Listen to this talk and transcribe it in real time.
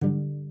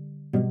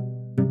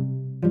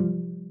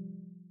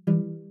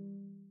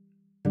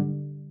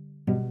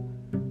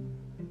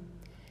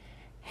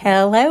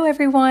Hello,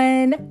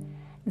 everyone.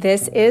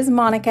 This is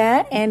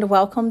Monica, and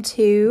welcome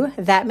to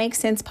That Makes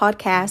Sense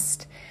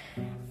podcast.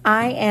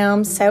 I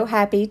am so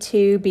happy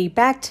to be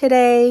back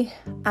today.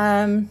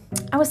 I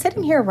was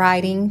sitting here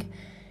writing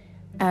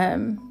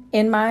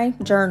in my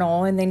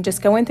journal and then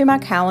just going through my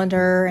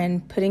calendar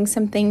and putting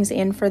some things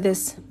in for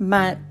this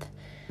month.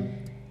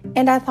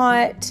 And I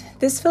thought,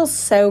 this feels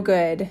so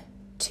good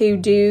to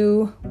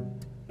do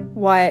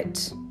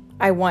what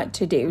I want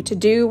to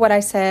do what I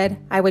said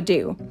I would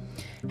do.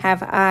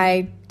 Have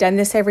I done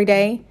this every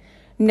day?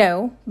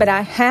 No, but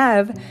I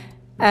have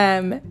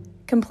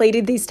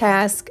completed these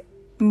tasks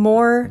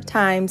more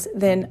times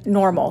than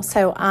normal.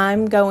 So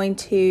I'm going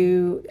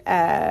to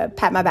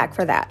pat my back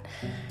for that.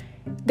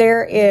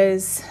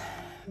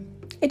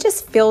 It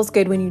just feels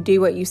good when you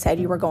do what you said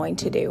you were going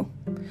to do.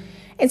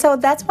 And so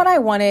that's what I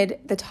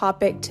wanted the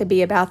topic to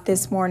be about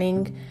this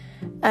morning.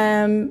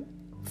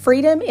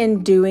 Freedom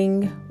in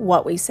doing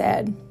what we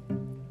said.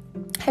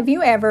 Have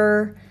you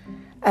ever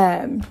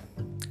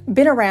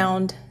been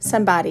around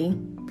somebody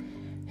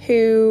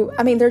who,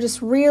 they're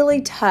just really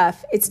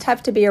tough. It's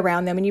tough to be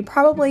around them, and you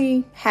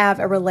probably have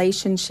a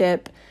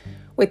relationship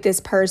with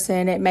this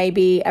person. It may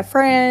be a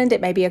friend,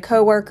 it may be a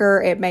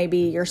coworker, it may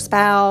be your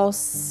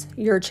spouse,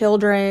 your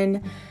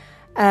children,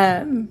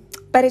 but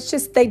it's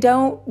just they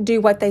don't do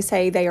what they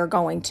say they are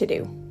going to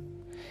do.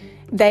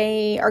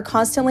 They are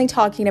constantly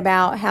talking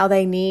about how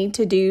they need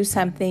to do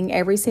something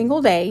every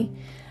single day,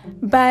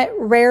 but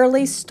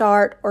rarely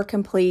start or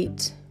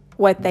complete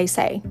what they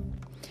say.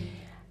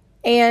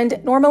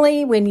 And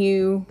normally when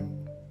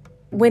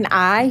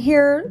I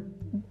hear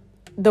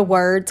the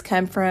words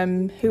come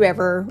from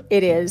whoever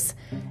it is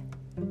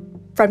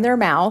from their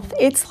mouth,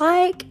 it's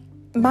like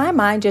my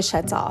mind just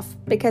shuts off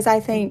because I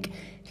think,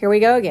 here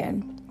we go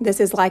again. This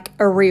is like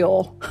a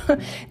reel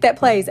that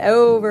plays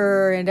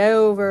over and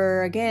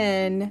over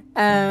again.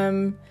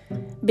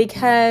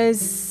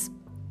 Because,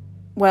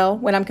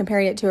 when I'm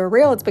comparing it to a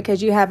reel, it's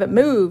because you haven't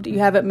moved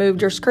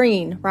your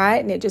screen,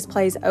 right? And it just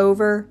plays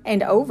over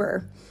and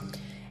over.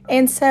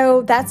 And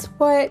so that's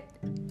what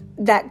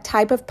that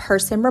type of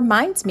person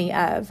reminds me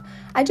of.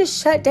 I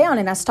just shut down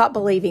and I stop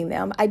believing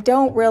them. I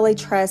don't really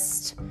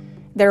trust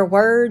their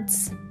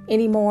words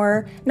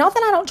anymore. Not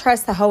that I don't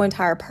trust the whole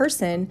entire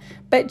person,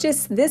 but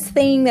just this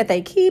thing that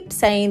they keep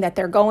saying that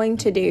they're going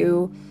to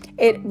do,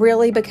 it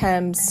really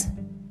becomes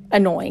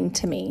annoying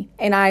to me.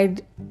 And I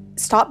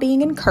stop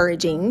being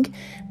encouraging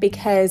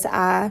because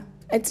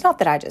it's not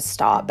that I just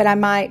stop, but I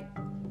might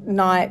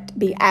not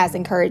be as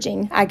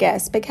encouraging, I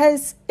guess,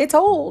 because it's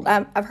old.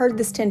 I've heard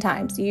this 10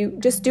 times. You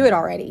just do it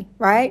already,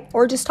 right?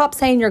 Or just stop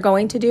saying you're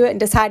going to do it and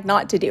decide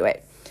not to do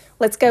it.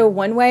 Let's go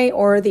one way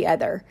or the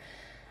other.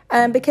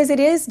 Because it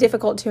is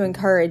difficult to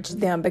encourage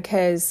them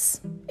because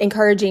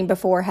encouraging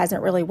before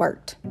hasn't really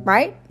worked,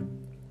 right?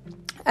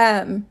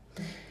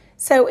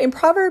 So in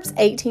Proverbs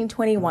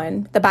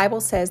 18:21, the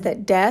Bible says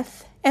that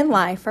death and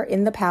life are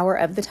in the power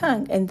of the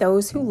tongue, and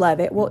those who love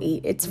it will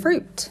eat its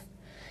fruit.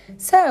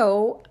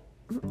 So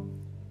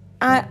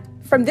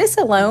from this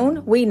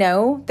alone, we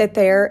know that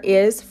there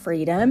is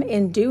freedom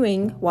in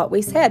doing what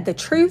we said. The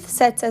truth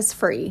sets us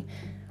free,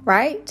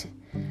 right?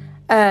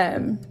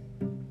 I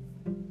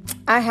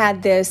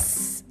had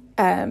this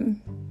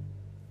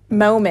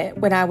moment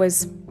when I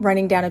was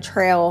running down a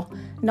trail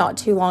not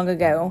too long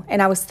ago,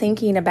 and I was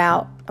thinking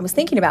about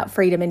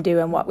freedom in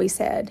doing what we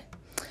said.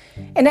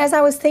 And as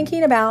I was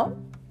thinking about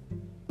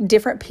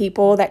different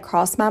people that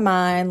crossed my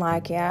mind,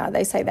 like, yeah,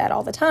 they say that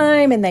all the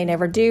time and they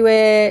never do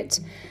it.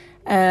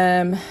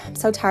 I'm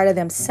so tired of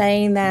them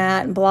saying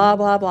that and blah,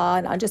 blah, blah.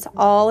 And just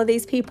all of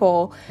these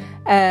people,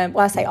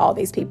 I say all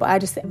these people,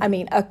 I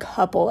mean a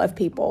couple of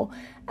people,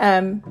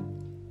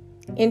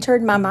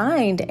 entered my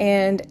mind.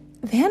 And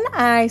then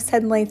I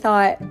suddenly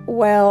thought,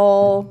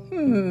 well,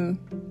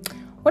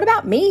 what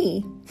about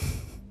me?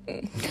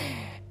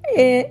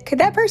 Could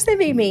that person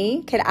be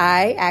me? Could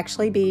I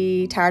actually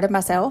be tired of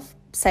myself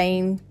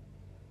saying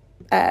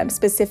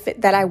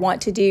that I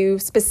want to do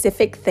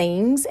specific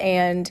things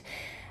and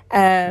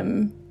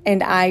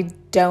I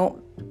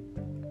don't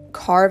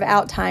carve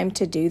out time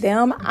to do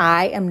them?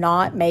 I am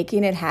not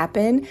making it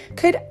happen.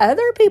 Could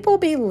other people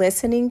be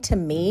listening to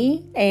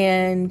me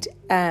and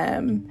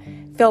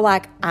feel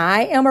like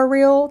I am a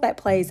reel that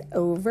plays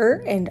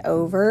over and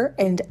over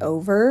and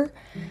over?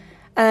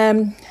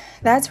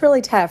 That's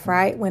really tough,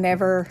 right?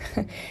 Whenever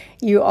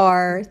you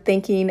are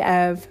thinking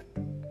of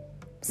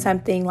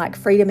something like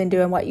freedom in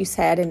doing what you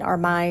said, and our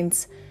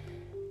minds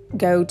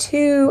go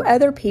to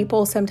other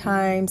people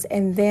sometimes.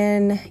 And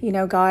then,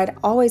 God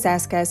always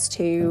asks us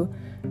to,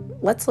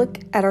 let's look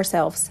at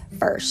ourselves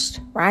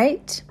first,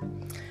 right?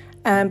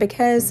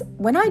 Because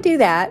when I do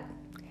that,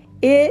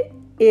 it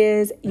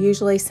is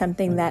usually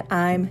something that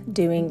I'm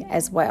doing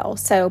as well.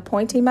 So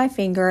pointing my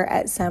finger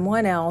at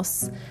someone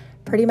else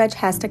pretty much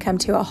has to come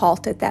to a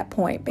halt at that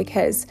point,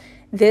 because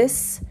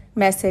this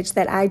message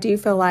that I do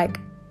feel like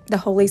the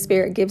Holy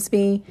Spirit gives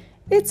me,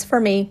 it's for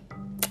me.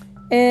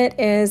 It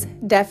is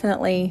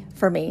definitely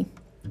for me.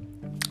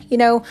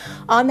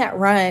 On that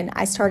run,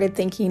 I started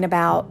thinking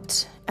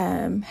about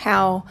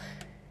how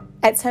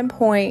At some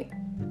point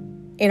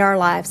in our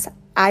lives,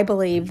 I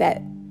believe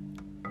that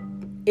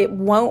it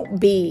won't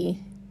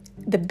be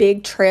the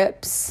big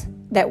trips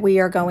that we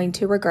are going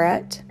to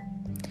regret.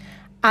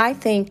 I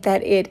think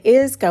that it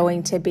is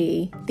going to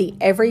be the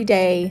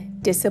everyday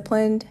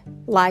disciplined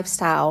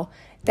lifestyle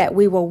that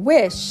we will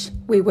wish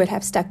we would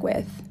have stuck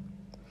with.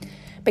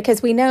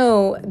 Because we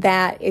know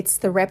that it's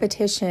the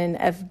repetition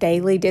of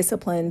daily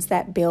disciplines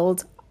that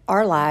build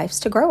our lives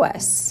to grow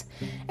us.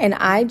 And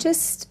I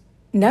just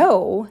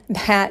know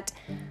that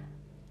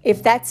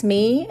if that's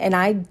me and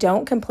I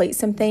don't complete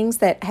some things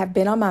that have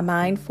been on my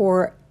mind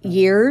for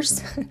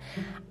years,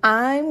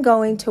 I'm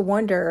going to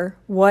wonder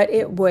what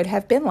it would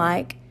have been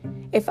like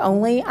if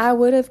only I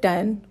would have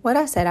done what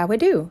I said I would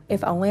do.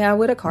 If only I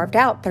would have carved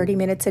out 30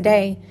 minutes a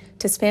day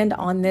to spend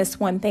on this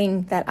one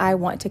thing that I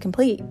want to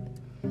complete.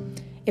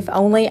 If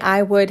only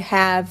I would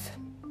have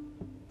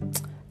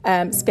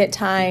spent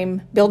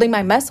time building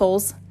my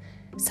muscles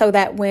so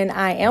that when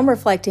I am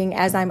reflecting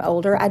as I'm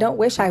older, I don't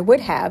wish I would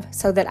have,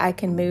 so that I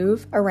can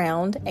move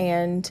around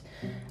and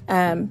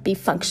be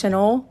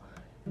functional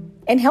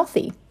and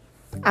healthy.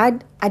 I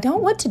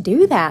don't want to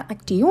do that.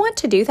 Like, do you want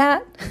to do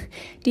that?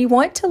 Do you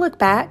want to look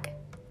back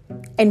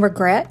and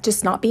regret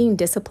just not being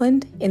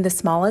disciplined in the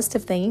smallest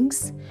of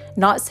things?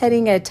 Not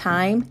setting a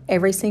time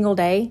every single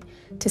day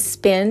to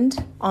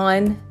spend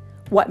on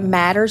what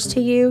matters to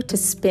you, to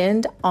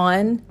spend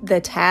on the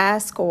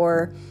task,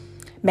 or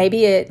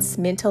maybe it's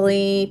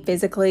mentally,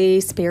 physically,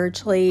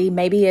 spiritually,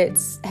 maybe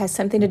it's has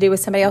something to do with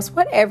somebody else,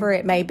 whatever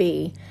it may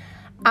be.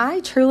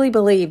 I truly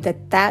believe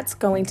that that's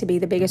going to be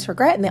the biggest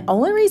regret. And the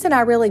only reason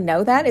I really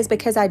know that is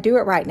because I do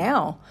it right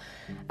now.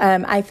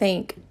 I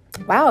think,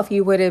 wow, if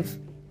you would have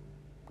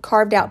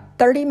carved out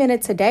 30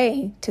 minutes a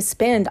day to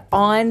spend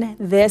on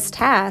this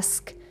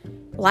task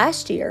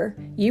last year,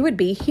 you would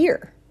be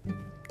here.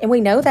 And we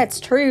know that's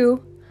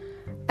true.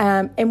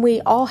 And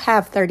we all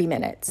have 30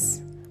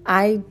 minutes.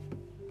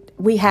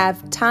 We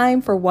have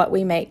time for what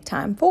we make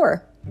time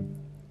for.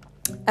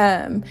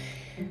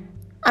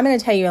 I'm going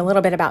to tell you a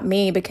little bit about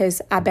me because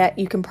I bet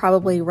you can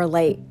probably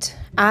relate.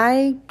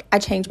 I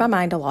change my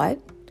mind a lot.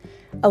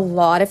 A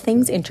lot of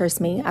things interest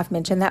me. I've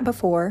mentioned that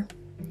before.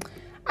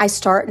 I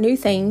start new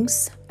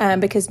things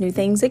because new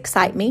things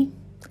excite me.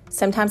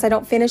 Sometimes I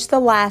don't finish the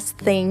last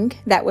thing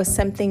that was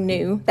something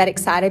new that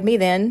excited me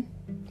then.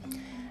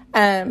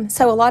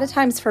 So a lot of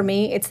times for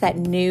me, it's that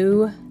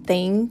new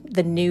thing,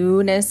 the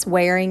newness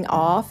wearing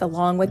off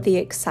along with the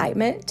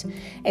excitement.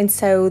 And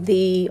so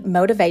the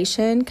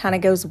motivation kind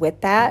of goes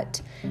with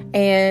that.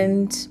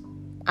 And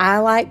I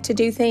like to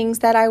do things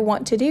that I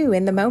want to do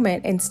in the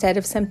moment instead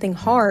of something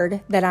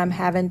hard that I'm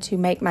having to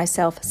make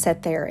myself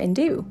sit there and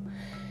do.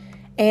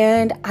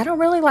 And I don't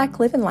really like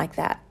living like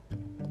that.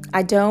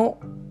 I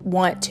don't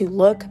want to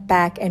look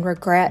back and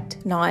regret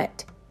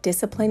not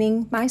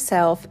disciplining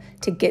myself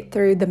to get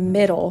through the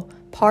middle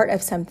part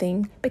of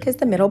something, because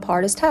the middle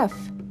part is tough,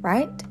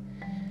 right?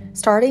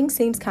 Starting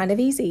seems kind of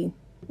easy,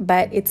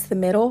 but it's the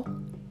middle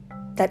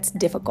that's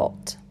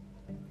difficult.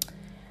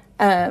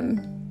 I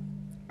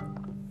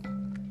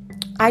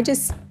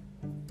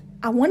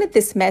wanted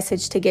this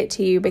message to get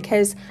to you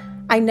because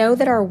I know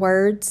that our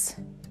words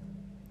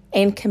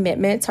and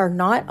commitments are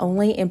not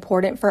only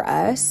important for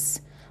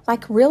us,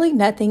 like really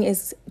nothing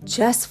is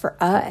just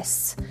for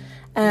us.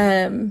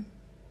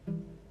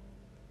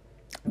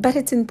 But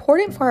it's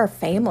important for our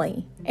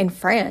family and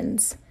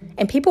friends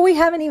and people we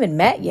haven't even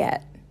met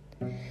yet.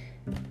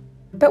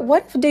 But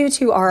what if due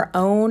to our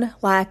own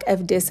lack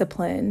of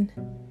discipline,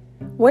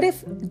 what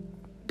if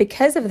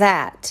because of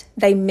that,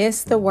 they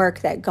miss the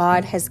work that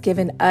God has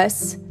given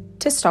us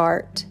to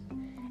start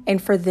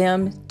and for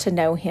them to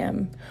know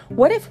Him?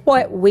 What if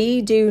what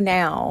we do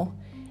now,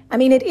 I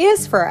mean, it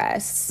is for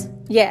us,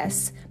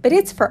 yes, but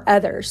it's for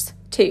others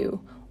too.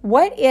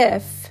 What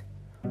if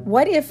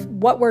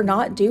what we're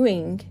not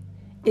doing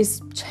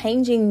is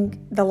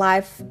changing the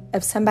life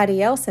of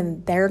somebody else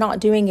and they're not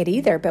doing it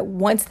either, but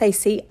once they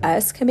see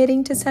us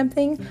committing to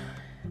something,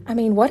 I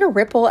mean, what a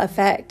ripple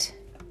effect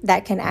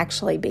that can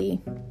actually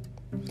be.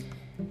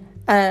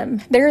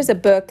 There is a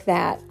book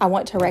that I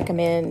want to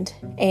recommend,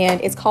 and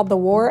it's called The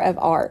War of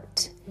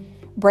Art.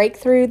 Break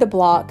Through the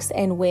Blocks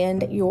and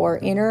Win Your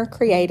Inner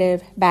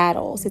Creative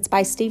Battles. It's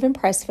by Steven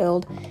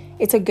Pressfield.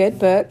 It's a good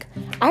book.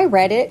 I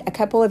read it a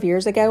couple of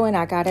years ago and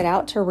I got it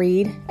out to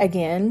read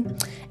again.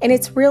 And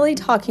it's really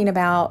talking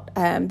about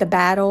the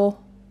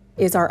battle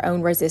is our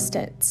own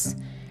resistance.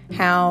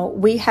 How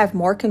we have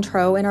more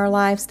control in our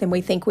lives than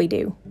we think we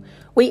do.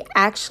 We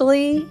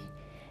actually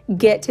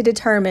get to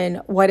determine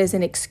what is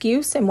an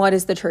excuse and what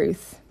is the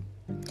truth.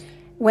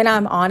 When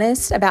I'm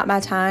honest about my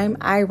time,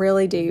 I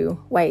really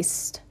do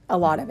waste a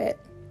lot of it.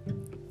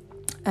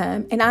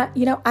 And I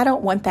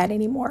don't want that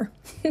anymore.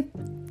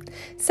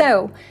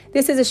 So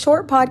this is a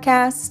short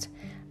podcast,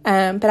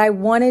 but I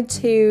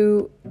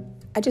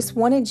just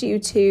wanted you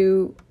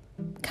to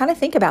kind of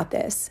think about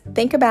this.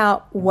 Think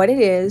about what it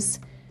is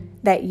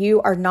that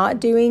you are not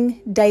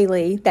doing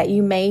daily that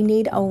you may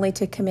need only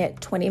to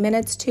commit 20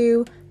 minutes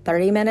to,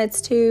 30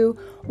 minutes to,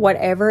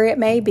 whatever it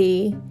may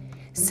be,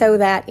 so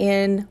that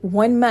in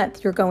 1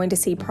 month, you're going to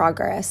see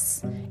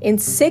progress. In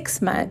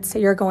 6 months,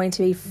 you're going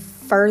to be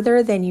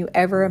further than you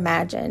ever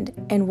imagined.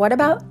 And what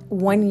about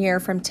 1 year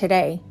from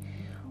today?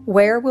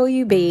 Where will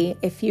you be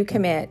if you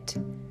commit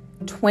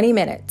 20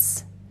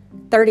 minutes,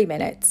 30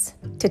 minutes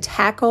to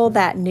tackle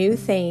that new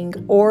thing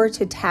or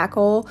to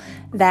tackle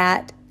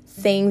that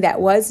thing that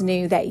was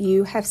new that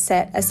you have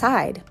set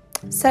aside?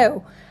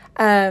 So,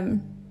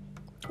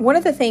 one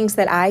of the things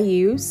that I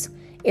use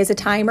is a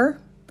timer.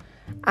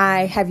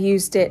 I have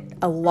used it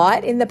a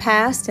lot in the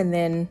past and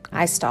then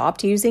I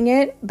stopped using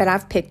it, but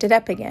I've picked it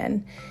up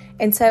again.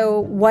 And so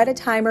what a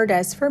timer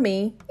does for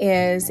me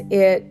is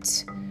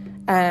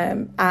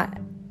I'm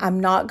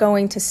not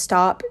going to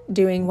stop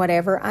doing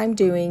whatever I'm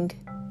doing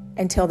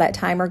until that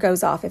timer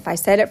goes off. If I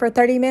set it for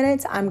 30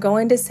 minutes, I'm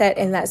going to set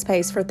in that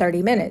space for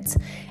 30 minutes.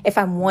 If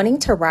I'm wanting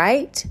to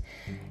write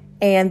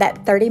and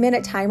that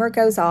 30-minute timer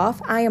goes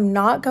off, I am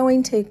not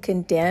going to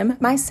condemn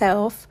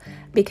myself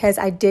because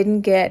I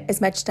didn't get as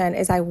much done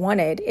as I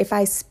wanted. If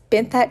I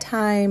spent that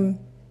time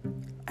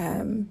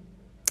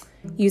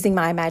using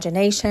my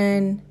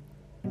imagination,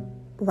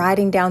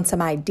 writing down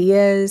some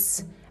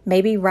ideas,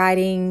 maybe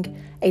writing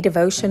a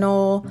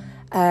devotional,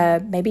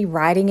 maybe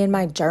writing in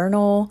my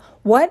journal,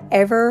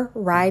 whatever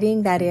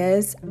writing that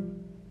is,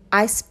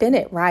 I spent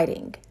it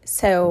writing.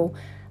 So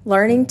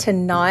learning to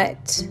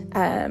not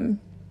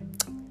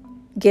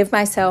give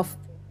myself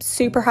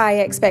super high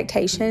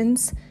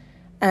expectations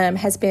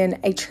has been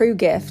a true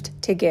gift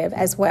to give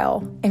as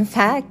well. In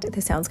fact,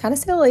 this sounds kind of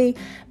silly,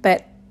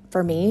 but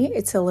for me,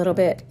 it's a little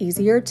bit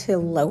easier to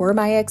lower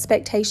my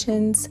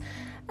expectations.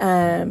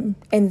 And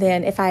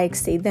then if I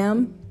exceed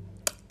them,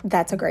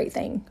 that's a great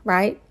thing,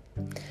 right?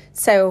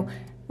 So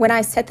when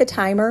I set the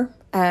timer,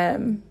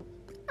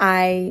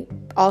 I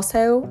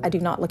do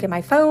not look at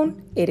my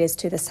phone. It is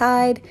to the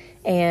side,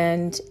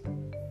 and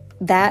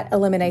that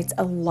eliminates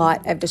a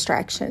lot of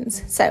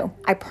distractions. So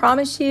I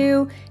promise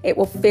you it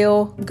will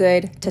feel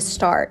good to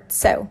start.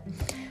 So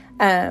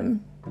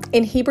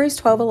in Hebrews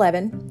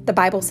 12:11, the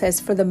Bible says,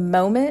 "For the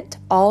moment,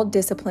 all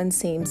discipline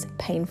seems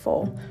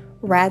painful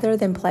rather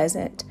than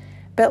pleasant,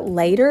 but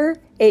later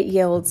it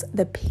yields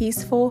the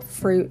peaceful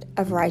fruit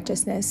of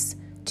righteousness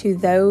to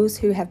those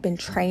who have been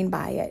trained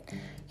by it."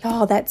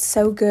 Y'all, that's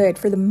so good.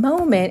 For the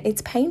moment,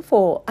 it's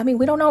painful. I mean,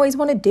 we don't always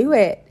want to do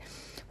it.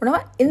 We're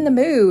not in the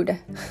mood.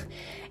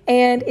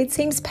 And it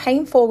seems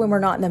painful when we're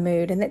not in the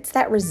mood. And it's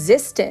that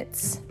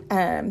resistance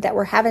that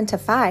we're having to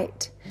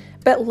fight.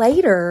 But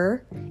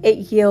later,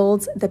 it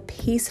yields the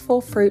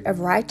peaceful fruit of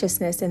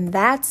righteousness. And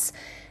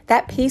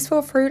that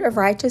peaceful fruit of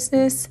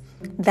righteousness,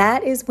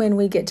 that is when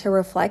we get to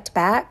reflect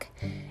back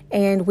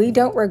and we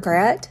don't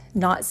regret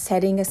not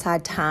setting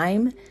aside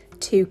time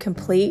to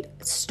complete,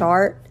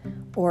 start,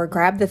 or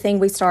grab the thing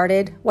we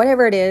started,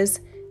 whatever it is,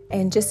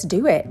 and just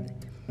do it.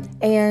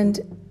 And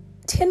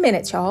 10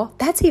 minutes, y'all,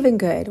 that's even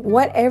good.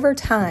 Whatever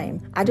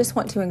time, I just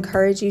want to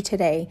encourage you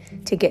today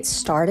to get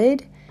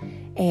started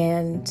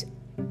and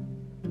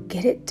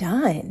get it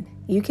done.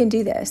 You can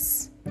do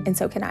this, and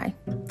so can I.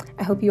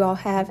 I hope you all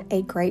have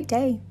a great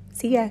day.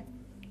 See ya.